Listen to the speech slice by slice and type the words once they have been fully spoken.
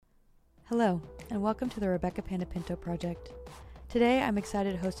Hello, and welcome to the Rebecca Panapinto Project. Today, I'm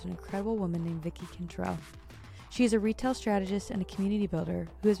excited to host an incredible woman named Vicki Cantrell. She is a retail strategist and a community builder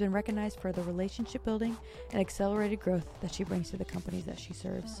who has been recognized for the relationship building and accelerated growth that she brings to the companies that she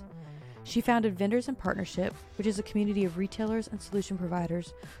serves. She founded Vendors in Partnership, which is a community of retailers and solution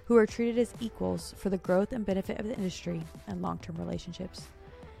providers who are treated as equals for the growth and benefit of the industry and long-term relationships.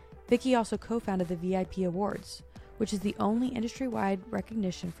 Vicki also co-founded the VIP Awards, which is the only industry-wide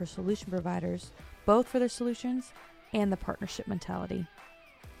recognition for solution providers, both for their solutions and the partnership mentality.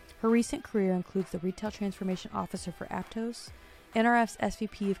 Her recent career includes the Retail Transformation Officer for Aptos, NRF's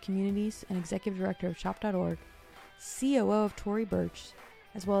SVP of Communities and Executive Director of Shop.org, COO of Tory Burch,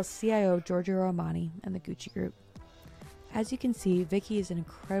 as well as CIO of Giorgio Armani and the Gucci Group. As you can see, Vicki is an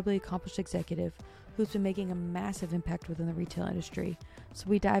incredibly accomplished executive who's been making a massive impact within the retail industry, so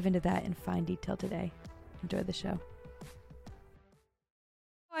we dive into that in fine detail today. Enjoy the show.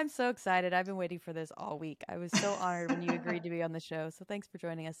 I'm so excited. I've been waiting for this all week. I was so honored when you agreed to be on the show, so thanks for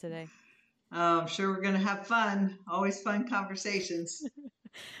joining us today. I'm sure we're going to have fun. Always fun conversations.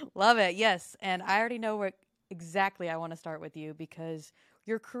 Love it. Yes. And I already know what exactly I want to start with you because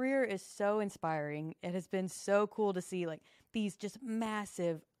your career is so inspiring. It has been so cool to see like these just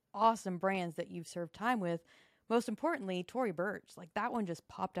massive, awesome brands that you've served time with. Most importantly, Tory Burch. Like that one just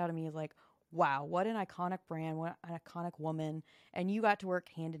popped out of me as like, wow, what an iconic brand, what an iconic woman. And you got to work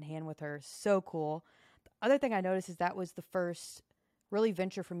hand in hand with her. So cool. The other thing I noticed is that was the first really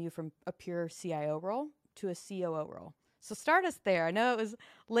venture from you from a pure CIO role to a COO role. So start us there. I know it was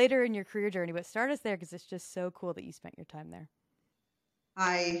later in your career journey, but start us there because it's just so cool that you spent your time there.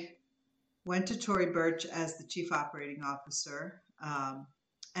 I went to Tory Burch as the Chief Operating Officer,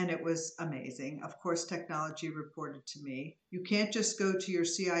 and it was amazing. Of course, technology reported to me. You can't just go to your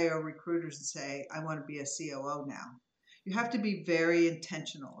CIO recruiters and say, I want to be a COO now. You have to be very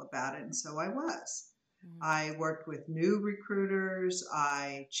intentional about it, and so I was. I worked with new recruiters.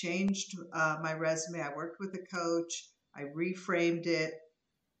 I changed my resume. I worked with a coach. I reframed it.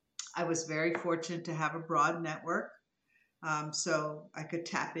 I was very fortunate to have a broad network, so I could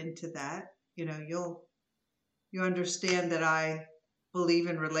tap into that. You know, you understand that I believe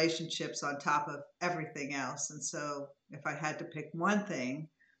in relationships on top of everything else. And so if I had to pick one thing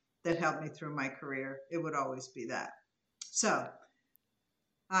that helped me through my career, it would always be that. So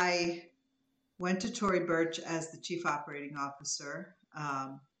I went to Tory Burch as the Chief Operating Officer,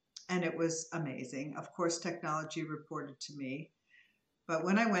 and it was amazing. Of course, technology reported to me. But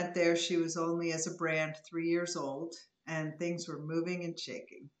when I went there, she was only as a brand 3 years old, and things were moving and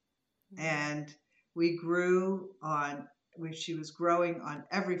shaking. And we she was growing on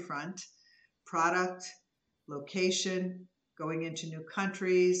every front: product, location, going into new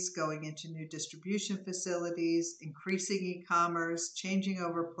countries, going into new distribution facilities, increasing e-commerce, changing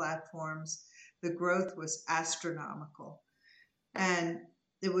over platforms. The growth was astronomical. And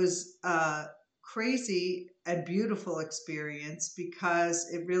it was a crazy and beautiful experience because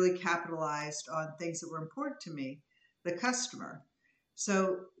it really capitalized on things that were important to me, the customer.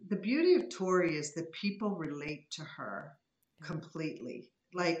 So the beauty of Tori is that people relate to her completely.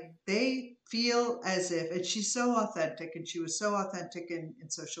 Like they feel as if, and she's so authentic, and she was so authentic in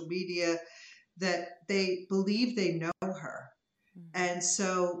social media that they believe they know her. And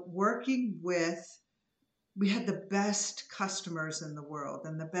so we had the best customers in the world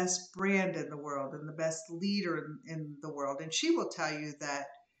and the best brand in the world and the best leader in the world. And she will tell you that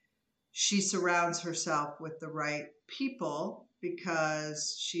she surrounds herself with the right people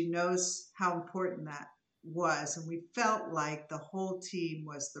because she knows how important that was. And we felt like the whole team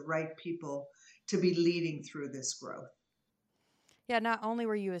was the right people to be leading through this growth. Yeah, not only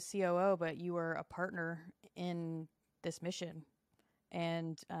were you a COO, but you were a partner in this mission.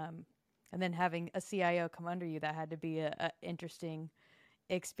 And then having a CIO come under you, that had to be a interesting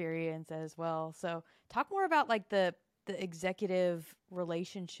experience as well. So talk more about like the executive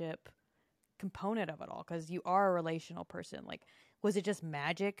relationship component of it all, because you are a relational person. Like, was it just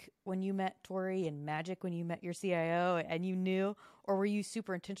magic when you met Tori and magic when you met your CIO and you knew, or were you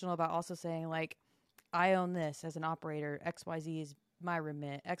super intentional about also saying like, I own this as an operator, XYZ is my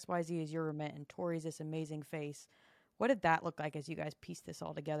remit, XYZ is your remit, and Tori's this amazing face? What did that look like as you guys pieced this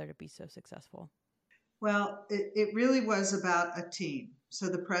all together to be so successful? Well, it really was about a team. So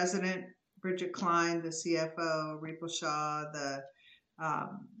the president, Bridget Klein, the CFO, Ripal Shah, the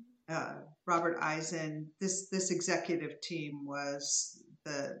Robert Eisen, this executive team was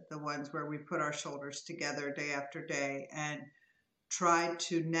the ones where we put our shoulders together day after day and tried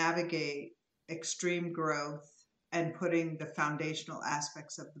to navigate extreme growth and putting the foundational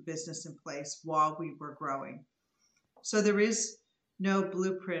aspects of the business in place while we were growing. So there is no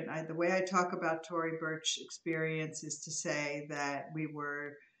blueprint. The way I talk about Tory Burch experience is to say that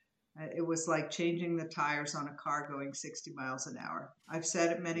it was like changing the tires on a car going 60 miles an hour. I've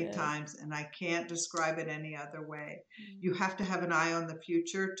said it many times, and I can't describe it any other way. You have to have an eye on the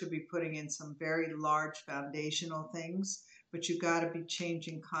future to be putting in some very large foundational things, but you got to be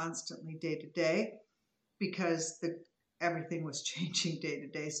changing constantly day to day, because everything was changing day to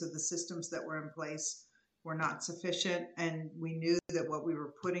day. So the systems that were in place were not sufficient, and we knew that what we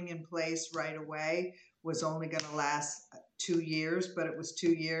were putting in place right away was only going to last 2 years, but it was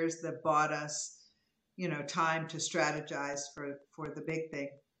 2 years that bought us, time to strategize for the big thing.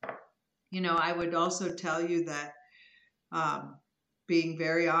 I would also tell you that, being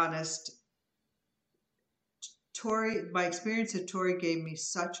very honest, my experience at Tory gave me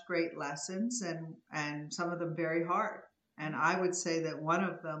such great lessons, and some of them very hard. And I would say that one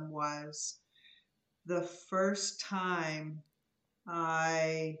of them was the first time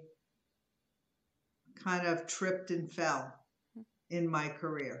I kind of tripped and fell in my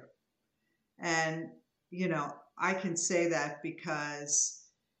career. And, I can say that because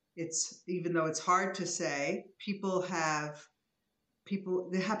even though it's hard to say, it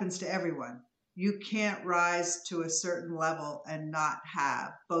happens to everyone. You can't rise to a certain level and not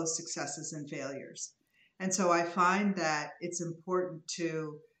have both successes and failures. And so I find that it's important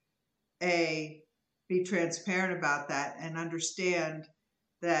to, be transparent about that and understand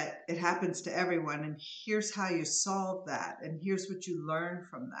that it happens to everyone, and here's how you solve that, and here's what you learn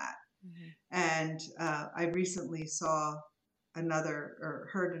from that. Mm-hmm. And I recently heard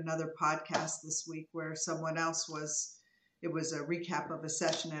another podcast this week where it was a recap of a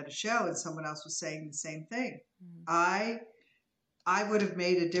session at a show, and someone else was saying the same thing. Mm-hmm. I would have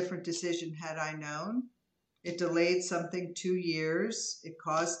made a different decision had I known. It delayed something 2 years. It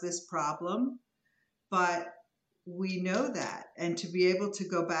caused this problem, but we know that. And to be able to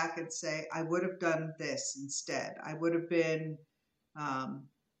go back and say, I would have done this instead. I would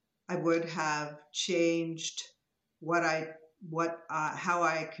have changed how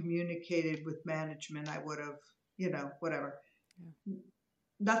I communicated with management. I would have, whatever. Yeah.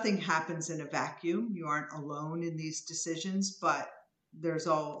 Nothing happens in a vacuum. You aren't alone in these decisions, but there's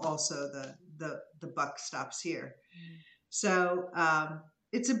also the buck stops here. Mm. So,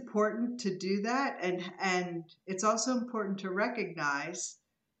 it's important to do that. And it's also important to recognize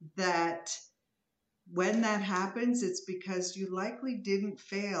that when that happens, it's because you likely didn't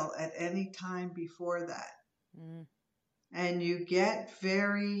fail at any time before that. Mm. And you get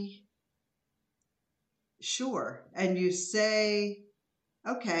very sure, and you say,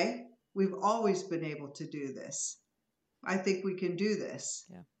 okay, we've always been able to do this. I think we can do this.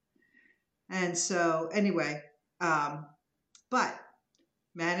 Yeah. And so anyway, but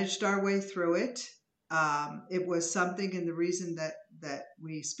managed our way through it. It was something, and the reason that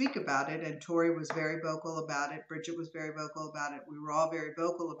we speak about it, and Tory was very vocal about it, Bridget was very vocal about it, we were all very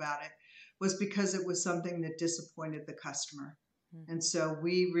vocal about it, was because it was something that disappointed the customer. Mm-hmm. And so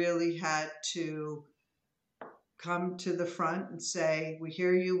we really had to come to the front and say, we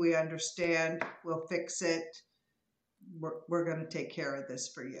hear you, we understand, we'll fix it, we're going to take care of this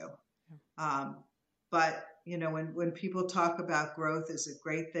for you. Yeah. But when people talk about growth is a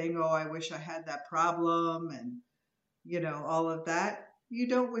great thing, oh, I wish I had that problem, and all of that, you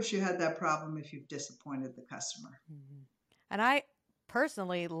don't wish you had that problem if you've disappointed the customer. Mm-hmm. And I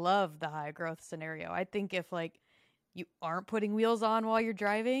personally love the high growth scenario. I think if you aren't putting wheels on while you're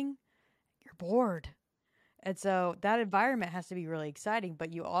driving, you're bored. And so that environment has to be really exciting,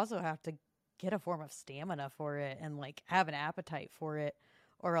 but you also have to get a form of stamina for it and have an appetite for it,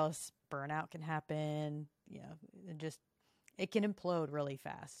 or else burnout can happen. It can implode really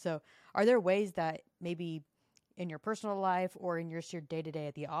fast. So are there ways that maybe in your personal life or in your day-to-day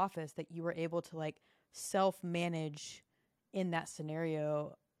at the office that you were able to self-manage in that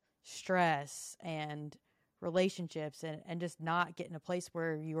scenario, stress and relationships, and just not get in a place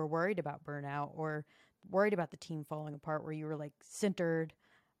where you were worried about burnout or worried about the team falling apart, where you were centered?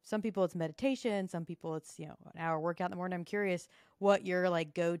 Some people it's meditation, some people it's, an hour workout in the morning. I'm curious what your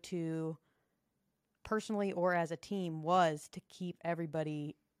go-to personally or as a team was to keep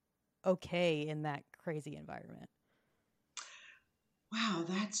everybody okay in that crazy environment. Wow,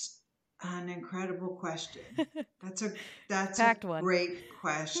 that's an incredible question. That's packed a one. Great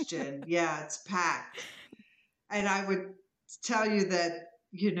question. Yeah, it's packed. And I would tell you that,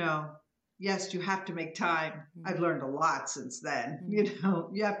 yes, you have to make time. Mm-hmm. I've learned a lot since then.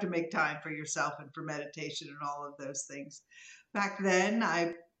 Mm-hmm. You have to make time for yourself and for meditation and all of those things. Back then,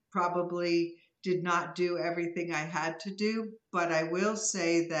 I probably did not do everything I had to do, but I will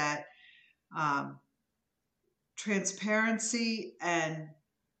say that transparency and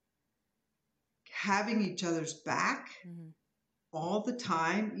having each other's back all the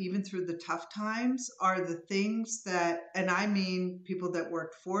time, even through the tough times, are the things that, and I mean people that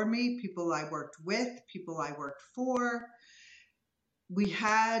worked for me, people I worked with, people I worked for. We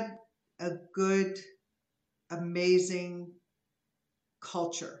had a good, amazing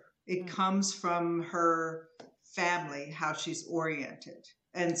culture. It comes from her family, how she's oriented.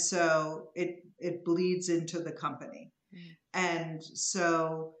 And so it bleeds into the company. And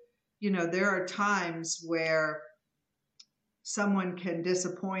so, there are times where someone can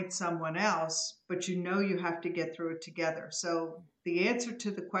disappoint someone else, but you have to get through it together. So the answer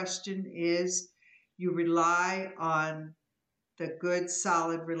to the question is you rely on the good,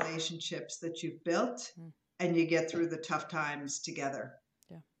 solid relationships that you've built, and you get through the tough times together.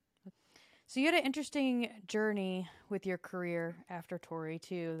 Yeah. So you had an interesting journey with your career after Tory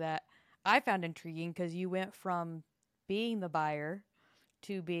too that I found intriguing, because you went from being the buyer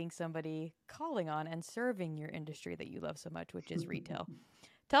to being somebody calling on and serving your industry that you love so much, which is retail.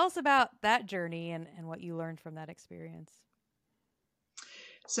 Tell us about that journey and what you learned from that experience.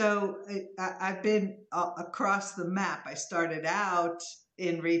 So I've been across the map. I started out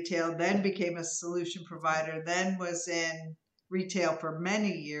in retail, then became a solution provider, then was in retail for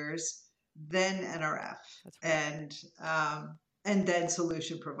many years, then NRF, right. And then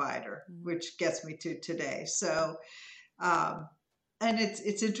solution provider, which gets me to today. So, and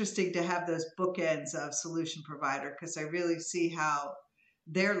it's interesting to have those bookends of solution provider, because I really see how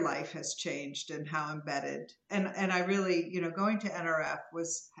their life has changed and how embedded. And I really, going to NRF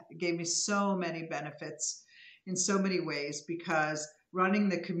gave me so many benefits in so many ways, because running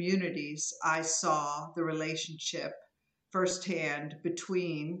the communities, I saw the relationship firsthand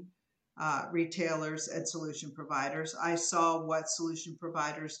between retailers and solution providers. I saw what solution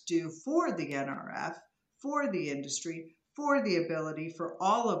providers do for the NRF, for the industry, for the ability for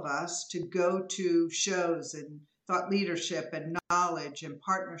all of us to go to shows and thought leadership and knowledge and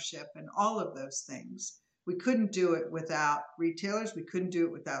partnership and all of those things. We couldn't do it without retailers. We couldn't do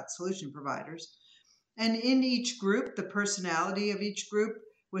it without solution providers. And in each group, the personality of each group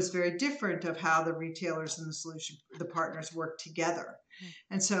was very different of how the retailers and the partners work together.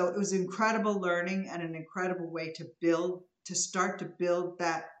 And so it was incredible learning and an incredible way to start to build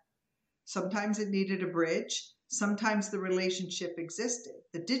that. Sometimes it needed a bridge. Sometimes the relationship existed.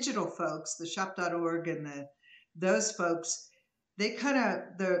 The digital folks, the shop.org and those folks,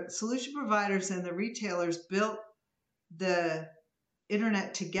 the solution providers and the retailers built the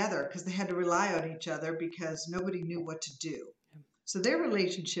internet together because they had to rely on each other because nobody knew what to do. So their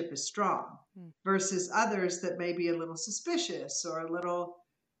relationship is strong versus others that may be a little suspicious or a little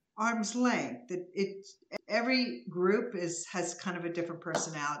arm's length. Every group has kind of a different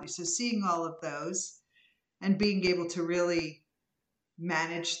personality. So seeing all of those and being able to really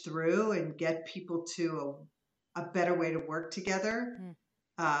manage through and get people to a better way to work together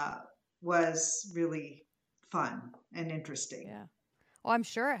was really fun and interesting. Yeah. Well, I'm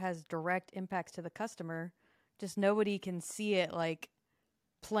sure it has direct impacts to the customer. Just nobody can see it like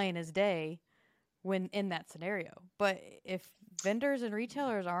plain as day when in that scenario. But if vendors and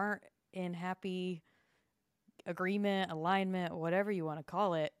retailers aren't in happy agreement, alignment, whatever you want to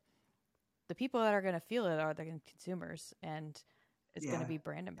call it, the people that are going to feel it are the consumers, and it's going to be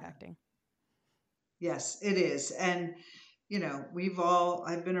brand impacting. Yes, it is. And,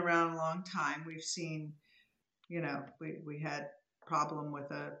 I've been around a long time. We've seen, we had a problem with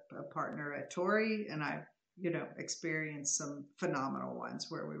a partner at Tory, and I, experienced some phenomenal ones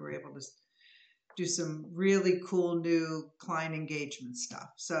where we were able to do some really cool new client engagement stuff.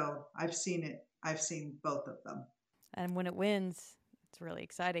 So I've seen both of them. And when it wins, it's really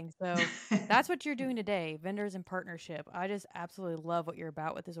exciting. So that's what you're doing today, Vendors in Partnership. I just absolutely love what you're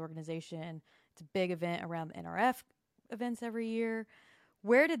about with this organization. It's a big event around the NRF events every year.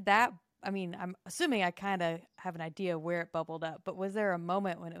 Where did that, I'm assuming I kind of have an idea where it bubbled up, but was there a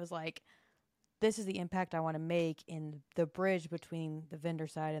moment when it was like, this is the impact I want to make in the bridge between the vendor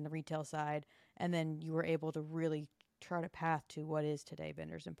side and the retail side, and then you were able to really chart a path to what is today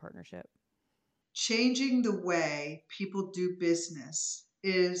Vendors in Partnership? Changing the way people do business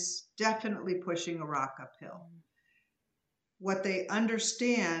is definitely pushing a rock uphill. What they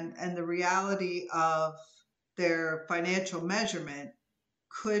understand and the reality of their financial measurement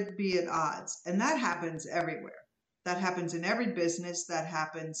could be at odds. And that happens everywhere. That happens in every business. That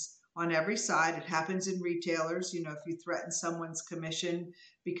happens on every side. It happens in retailers. If you threaten someone's commission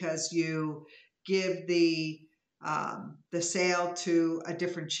because you give the sale to a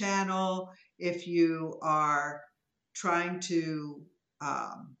different channel, if you are trying to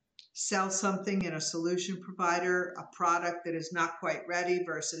sell something in a solution provider, a product that is not quite ready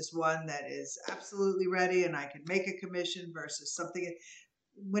versus one that is absolutely ready and I can make a commission versus something.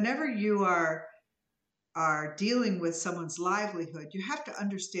 Whenever you are dealing with someone's livelihood, you have to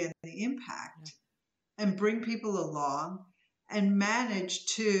understand the impact and bring people along and manage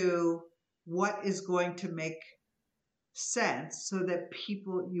to what is going to make sense so that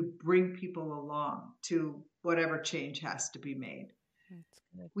you bring people along to whatever change has to be made.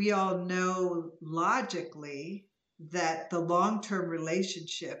 We all know logically that the long-term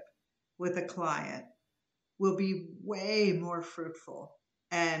relationship with a client will be way more fruitful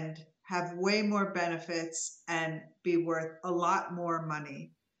and have way more benefits and be worth a lot more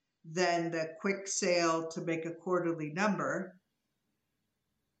money than the quick sale to make a quarterly number.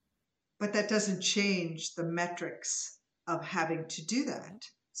 But that doesn't change the metrics of having to do that.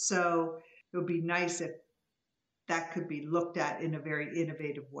 So it would be nice if that could be looked at in a very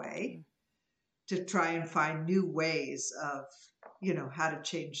innovative way to try and find new ways of, how to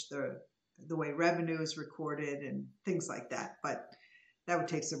change the way revenue is recorded and things like that. But that would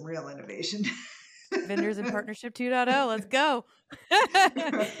take some real innovation. Vendors in Partnership 2.0. Let's go.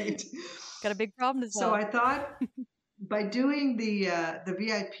 Right. Got a big problem to solve. So I thought by doing the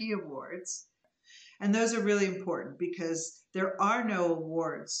VIP awards, and those are really important because there are no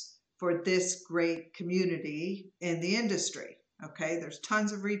awards for this great community in the industry. Okay, there's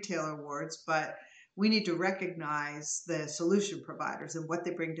tons of retailer awards, but we need to recognize the solution providers and what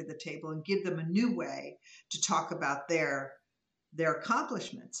they bring to the table and give them a new way to talk about their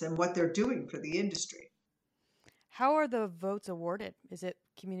accomplishments and what they're doing for the industry. How are the votes awarded? Is it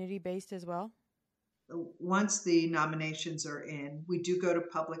community-based as well? Once the nominations are in, we do go to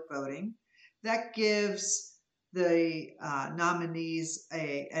public voting. That gives the nominees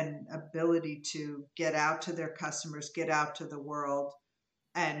an ability to get out to their customers, get out to the world,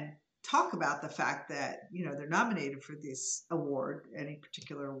 and talk about the fact that they're nominated for this award, any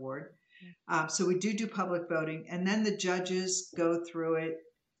particular award. So we do public voting, and then the judges go through it,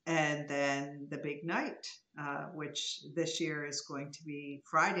 and then the big night, which this year is going to be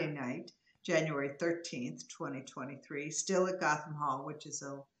Friday night, January 13th, 2023, still at Gotham Hall, which is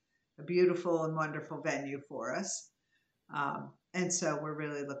a beautiful and wonderful venue for us. And so we're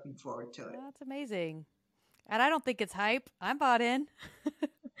really looking forward to it. That's amazing. And I don't think it's hype. I'm bought in.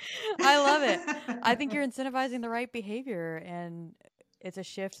 I love it. I think you're incentivizing the right behavior, and it's a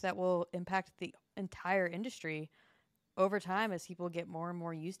shift that will impact the entire industry over time as people get more and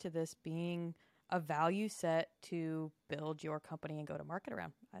more used to this being a value set to build your company and go to market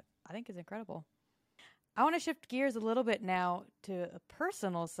around. I think it's incredible. I want to shift gears a little bit now to a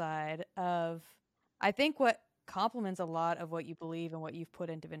personal side of, I think what complements a lot of what you believe and what you've put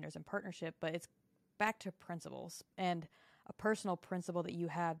into Vendors in Partnership, but it's back to principles and a personal principle that you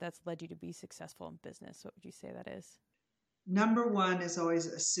have that's led you to be successful in business. What would you say that is? Number one is always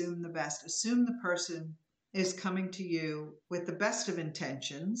assume the best. Assume the person is coming to you with the best of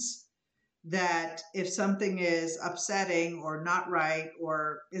intentions, that if something is upsetting or not right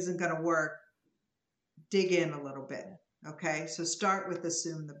or isn't going to work, dig in a little bit. Okay, so start with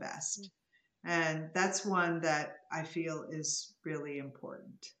assume the best. And that's one that I feel is really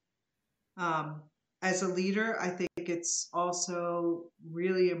important. As a leader, I think it's also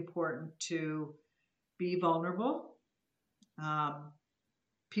really important to be vulnerable.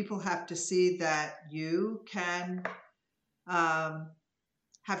 People have to see that you can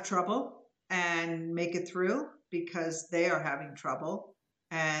have trouble and make it through because they are having trouble,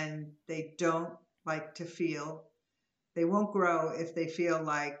 and they don't like to feel, they won't grow if they feel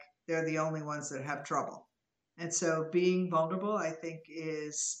like they're the only ones that have trouble. And so being vulnerable, I think,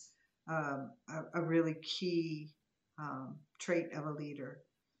 is a really key trait of a leader.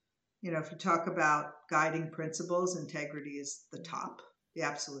 If you talk about guiding principles, integrity is the top, the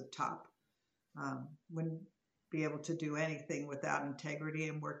absolute top. Wouldn't be able to do anything without integrity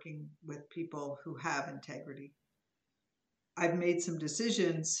and working with people who have integrity. I've made some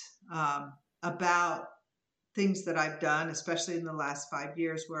decisions about things that I've done, especially in the last 5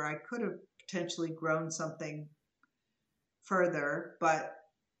 years, where I could have potentially grown something further, but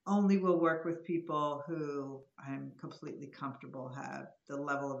only will work with people who I'm completely comfortable have the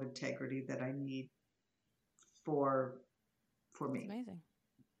level of integrity that I need for me. That's amazing.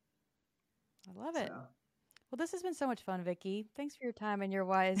 I love it. Well, this has been so much fun, Vicki. Thanks for your time and your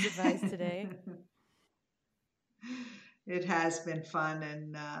wise advice today. It has been fun,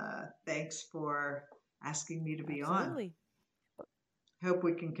 and thanks for asking me to be on. Hope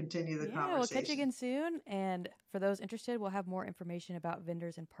we can continue the conversation. We'll catch you again soon. And for those interested, we'll have more information about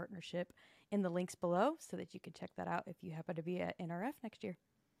Vendors in Partnership in the links below so that you can check that out if you happen to be at NRF next year.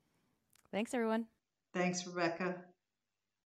 Thanks, everyone. Thanks, Rebecca.